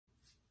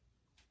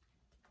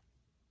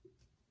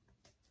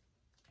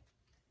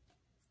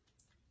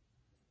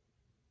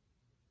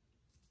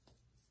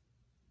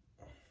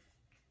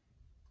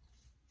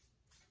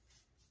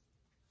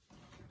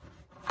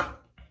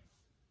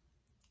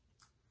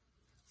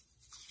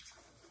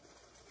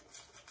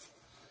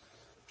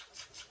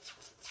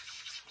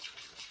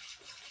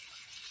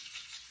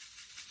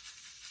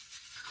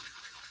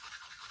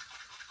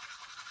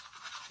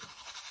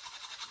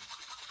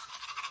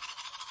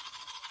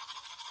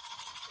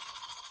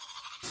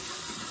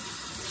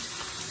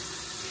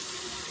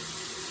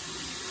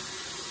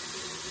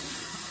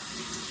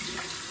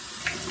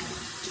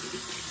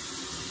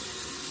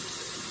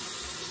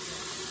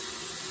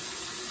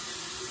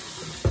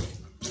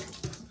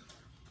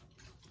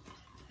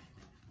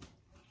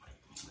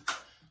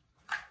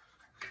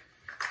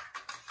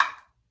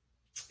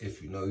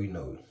If you know, you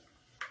know.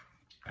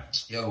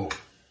 Yo,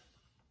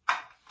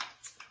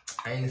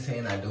 I ain't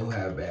saying I don't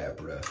have bad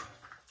breath,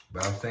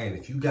 but I'm saying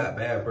if you got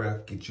bad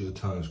breath, get your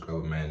tongue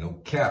scrubbed, man. No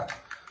cap.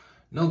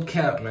 No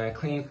cap, man.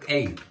 Clean.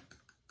 Hey.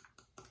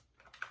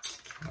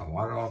 My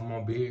water off my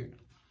beard.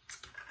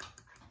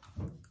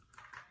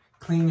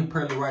 Clean your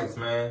pearly whites,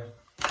 man.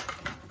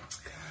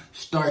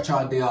 Start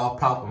y'all day off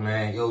proper,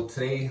 man. Yo,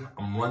 today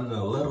I'm running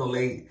a little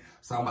late,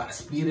 so I'm about to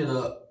speed it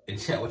up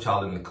and chat with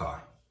y'all in the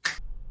car.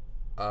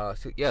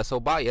 So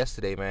about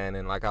yesterday, man,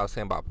 and like I was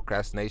saying about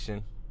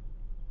procrastination.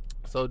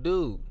 So,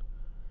 dude,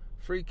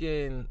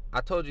 freaking,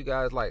 I told you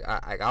guys, like,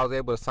 I was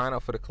able to sign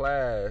up for the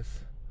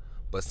class,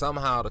 but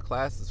somehow the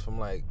class is from,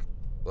 like,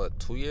 what,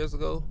 2 years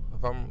ago?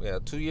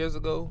 2 years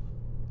ago.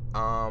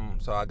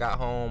 So I got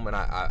home and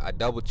I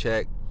double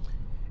checked.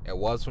 It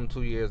was from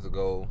 2 years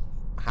ago.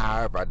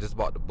 However, I just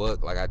bought the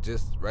book. Like, I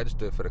just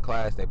registered for the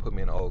class. They put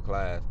me in the old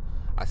class.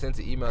 I sent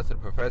an email to the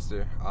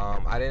professor.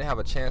 I didn't have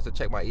a chance to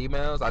check my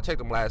emails. I checked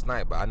them last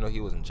night, but I know he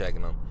wasn't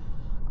checking them.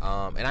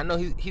 And I know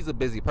he's a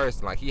busy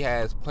person. Like, he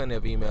has plenty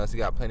of emails. He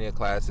got plenty of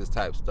classes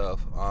type stuff.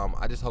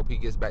 I just hope he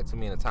gets back to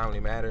me in a timely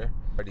manner.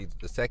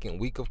 The second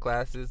week of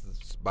classes.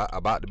 It's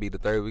about to be the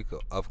third week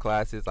of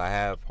classes. I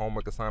have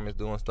homework assignments,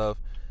 doing stuff.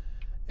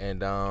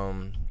 And,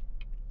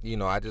 you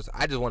know, I just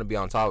want to be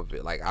on top of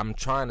it. Like, I'm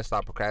trying to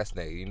stop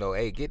procrastinating. You know,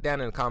 hey, get down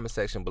in the comment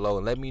section below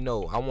and let me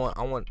know. I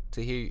want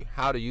to hear,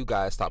 how do you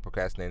guys stop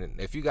procrastinating?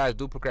 If you guys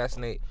do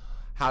procrastinate,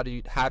 how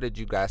did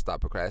you guys stop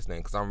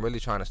procrastinating? Because I'm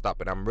really trying to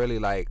stop it. I'm really,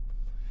 like,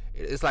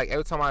 it's like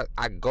every time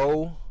I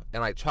go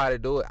and, like, try to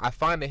do it, I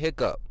find a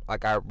hiccup.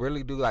 Like, I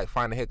really do, like,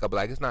 find a hiccup.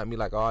 Like, it's not me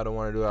like, oh, I don't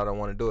want to do it, I don't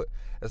want to do it.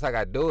 It's like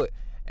I do it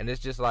and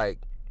it's just like,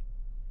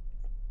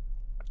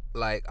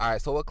 all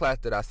right, so what class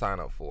did I sign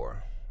up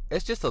for?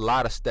 It's just a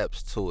lot of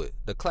steps to it.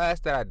 The class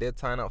that I did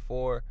sign up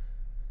for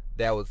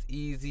that was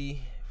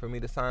easy for me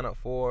to sign up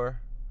for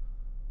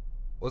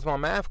was my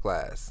math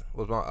class.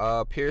 Was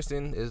my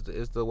Pearson is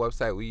the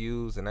website we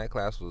use, and that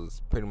class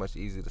was pretty much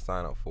easy to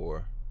sign up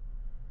for.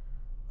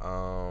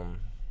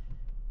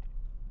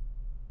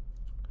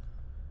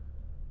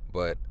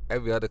 But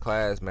every other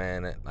class,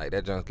 man,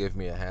 that just gives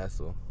me a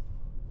hassle.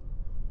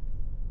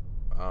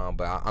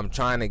 But I'm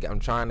trying to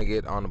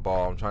get on the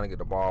ball. I'm trying to get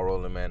the ball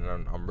rolling, man.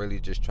 And I'm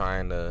really just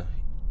trying to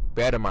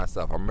better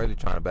myself. I'm really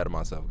trying to better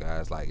myself,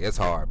 guys. Like, it's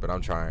hard, but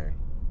I'm trying.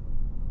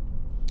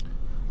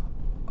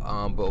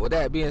 But with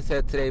that being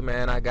said, today,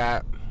 man, I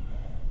got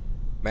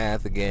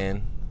math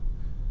again,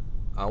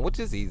 which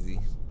is easy.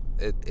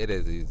 It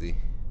is easy.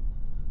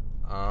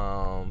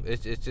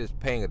 It's just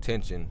paying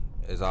attention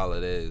is all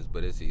it is,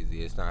 but it's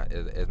easy. It's not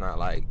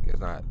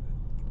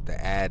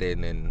the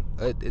adding, and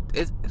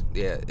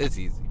it's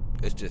easy.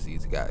 It's just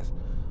easy, guys.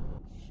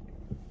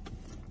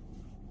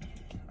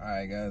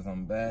 Alright, guys,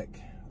 I'm back.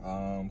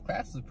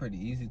 Class was pretty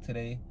easy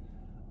today.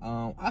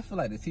 I feel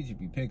like the teacher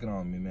be picking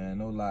on me, man.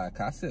 No lie.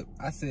 Cause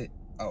I sit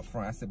up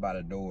front. I sit by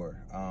the door.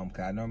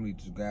 Cause I normally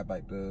just grab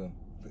like the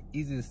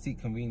easiest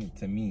seat convenient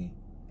to me.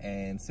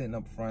 And sitting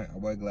up front, I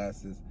wear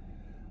glasses.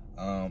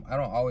 I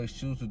don't always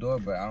choose the door,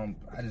 but I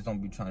just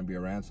don't be trying to be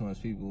around too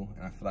much people.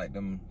 And I feel like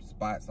them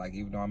spots, like,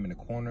 even though I'm in the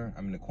corner,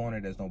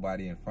 there's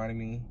nobody in front of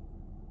me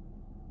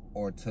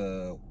or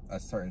to a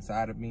certain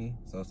side of me.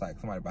 So it's like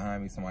somebody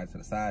behind me, somebody to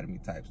the side of me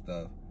type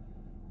stuff.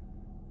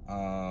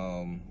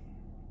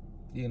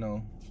 You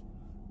know,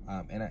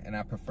 and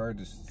I prefer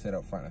to sit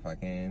up front if I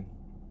can.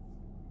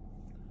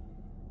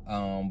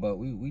 But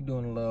we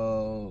doing a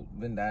little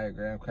Venn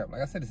diagram crap.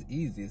 Like I said, it's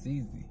easy.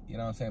 You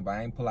know what I'm saying? But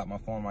I ain't pull out my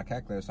phone or my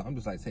calculator, so I'm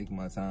just like taking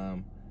my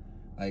time.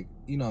 Like,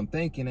 you know, I'm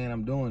thinking and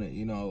I'm doing it.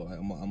 You know, like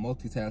I'm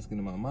multitasking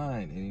in my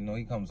mind. And, you know,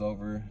 he comes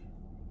over,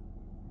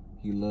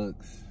 he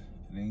looks,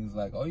 and he's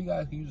like, oh, you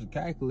guys can use a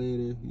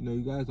calculator. You know,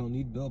 you guys don't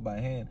need to do it by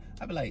hand.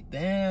 I be like,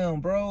 damn,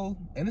 bro.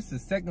 And this is the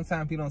second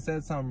time he done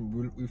said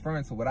something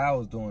referring to what I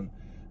was doing.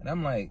 And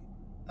I'm like,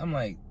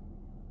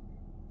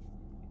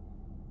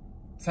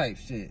 type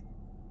shit.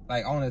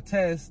 Like, on a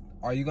test,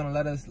 are you gonna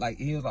let us, like,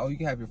 he was like, oh, you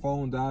can have your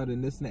phones out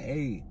and this and that.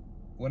 Hey,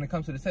 when it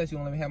comes to the test, you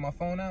wanna let me have my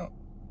phone out?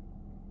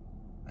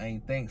 I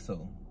ain't think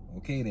so.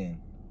 Okay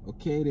then.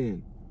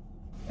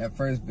 That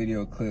first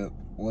video clip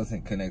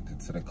wasn't connected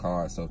to the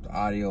car, so if the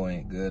audio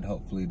ain't good,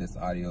 hopefully this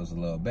audio is a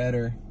little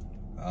better.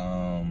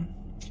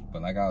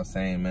 But like I was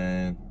saying,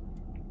 man,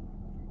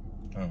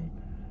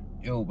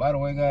 yo, by the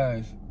way,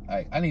 guys,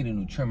 I need a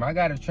new trimmer. I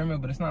got a trimmer,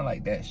 but it's not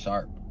like that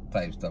sharp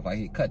type stuff. Like,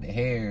 he cut the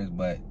hairs,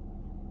 but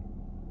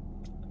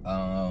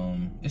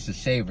it's a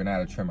shaver, not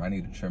a trimmer. I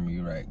need a trimmer,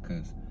 you're right,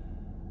 because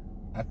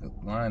I could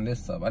line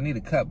this up. I need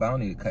a cut, but I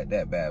don't need to cut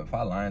that bad. If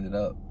I lined it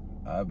up,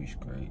 I'd be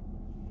screwed.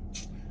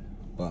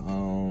 But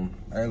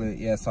earlier,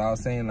 yeah, so I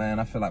was saying, man,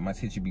 I feel like my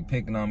teacher be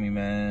picking on me,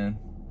 man.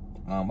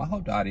 I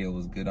hope the audio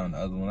was good on the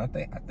other one. I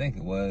think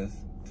it was,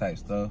 type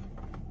stuff.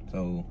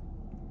 So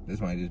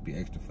this might just be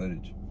extra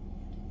footage.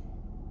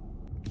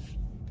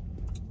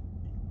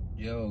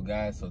 Yo,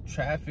 guys, so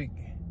traffic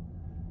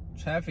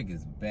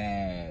is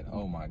bad.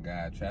 Oh my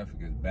God, traffic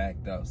is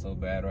backed up so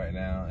bad right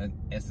now. And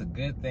it's a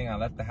good thing I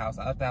left the house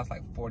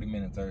like 40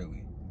 minutes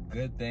early.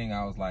 Good thing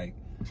I was like,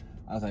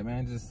 I was like,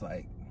 man, just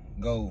like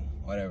go,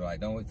 whatever. Like,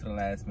 don't wait till the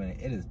last minute.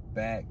 It is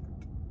backed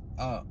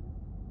up.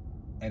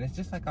 And it's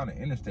just like on the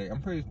interstate.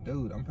 I'm pretty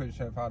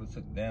sure if I would have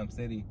took the damn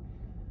city,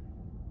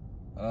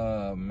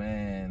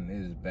 man, it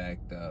is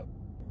backed up.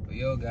 But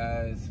yo,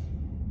 guys,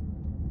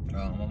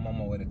 I'm on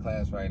my way to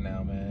class right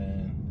now,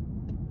 man.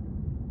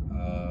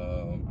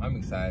 I'm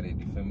excited,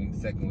 you feel me?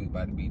 Second week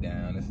about to be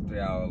down. It's a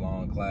 3-hour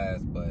long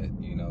class, but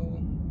you know,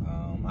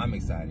 I'm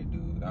excited,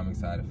 dude. I'm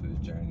excited for this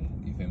journey.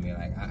 You feel me?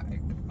 Like,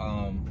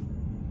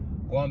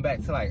 going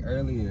back to like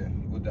earlier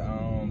with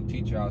the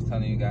teacher I was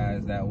telling you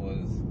guys that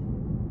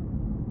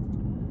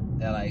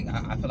like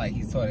I feel like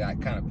he sort of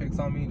like kind of picks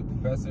on me, the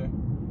professor,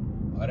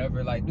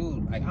 whatever. Like,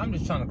 dude, like I'm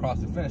just trying to cross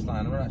the finish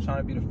line. I'm not trying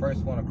to be the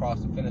first one across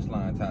the finish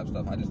line type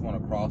stuff. I just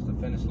want to cross the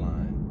finish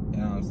line. You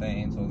know what I'm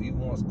saying? So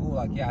even on school,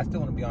 like, yeah, I still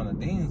want to be on the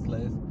dean's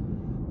list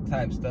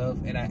type stuff.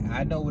 And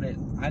I know what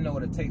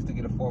it takes to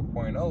get a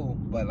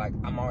 4.0, but like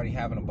I'm already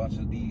having a bunch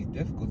of these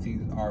difficulties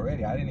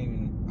already. I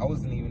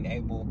wasn't even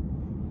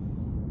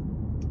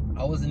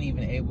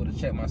able to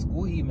check my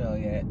school email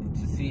yet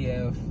to see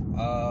if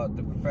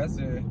the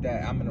professor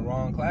that I'm in the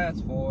wrong class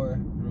for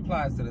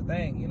replies to the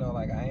thing. You know,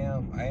 like I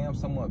am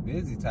somewhat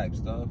busy type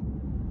stuff.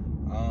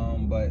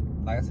 But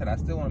like I said, I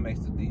still want to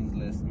make the dean's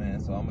list, man.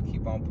 So I'm gonna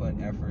keep on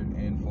putting effort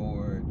in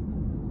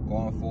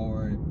going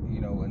forward, you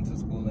know, into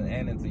schooling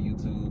and into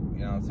YouTube.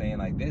 You know what I'm saying?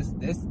 Like this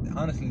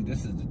honestly,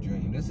 this is the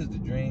dream. This is the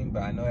dream,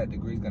 but I know that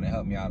degree is gonna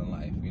help me out in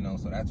life, you know.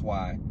 So that's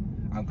why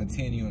I'm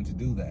continuing to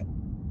do that.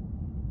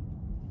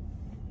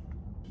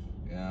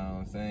 You know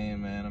what I'm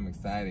saying, man? I'm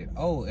excited.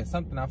 Oh, and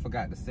something I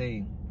forgot to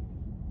say.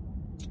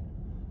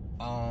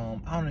 I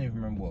don't even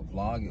remember what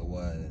vlog it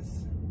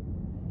was.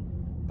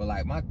 But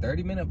like my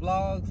 30-minute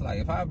vlogs, like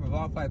if I ever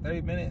vlog for like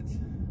 30 minutes,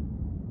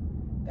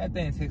 that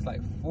thing takes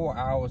like 4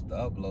 hours to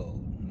upload.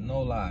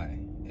 No lie.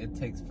 It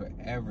takes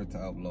forever to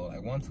upload.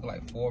 Like one took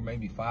like 4,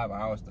 maybe 5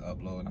 hours to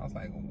upload. And I was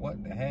like,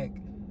 what the heck?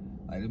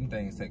 Like them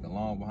things take a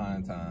long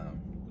behind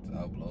time to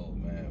upload,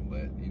 man.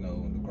 But you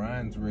know, the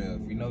grind's real.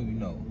 If you know, you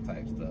know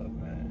type stuff,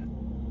 man.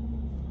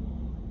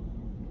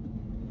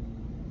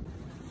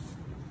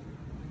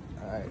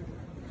 All right.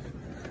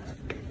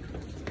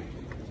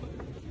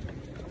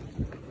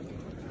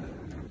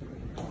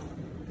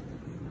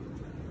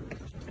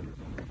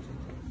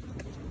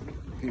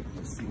 People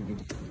can see me.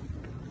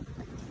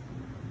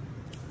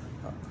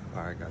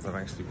 All right, guys, I'm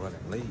actually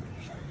running late.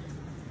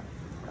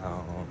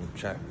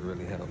 Traffic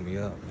really helped me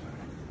up.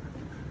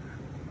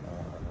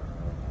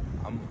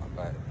 I'm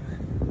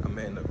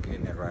gonna end up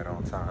getting there right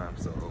on time,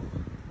 so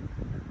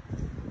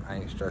I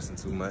ain't stressing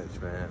too much,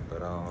 man.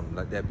 But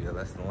let that be a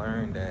lesson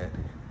learned that,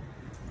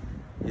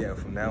 yeah,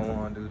 from now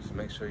on, dude, just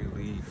make sure you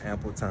leave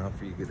ample time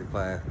for you to get to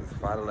class. Because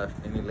if I'd have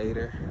left any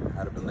later,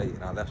 I'd have been late,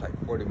 and I left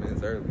like 40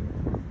 minutes early.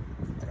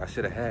 Like, I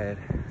should have had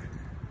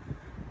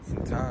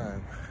some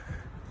time.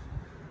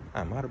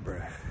 I'm out of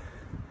breath.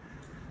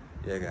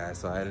 Yeah, guys,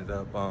 so I ended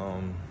up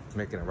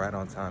making it right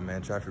on time,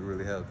 man. Traffic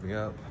really helped me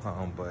up,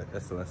 but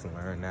that's a lesson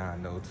learned. Now I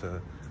know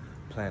to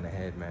plan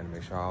ahead, man, to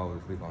make sure I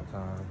always leave on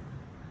time.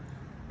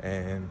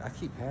 And I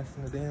keep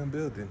passing the damn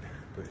building,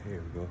 but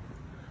here we go.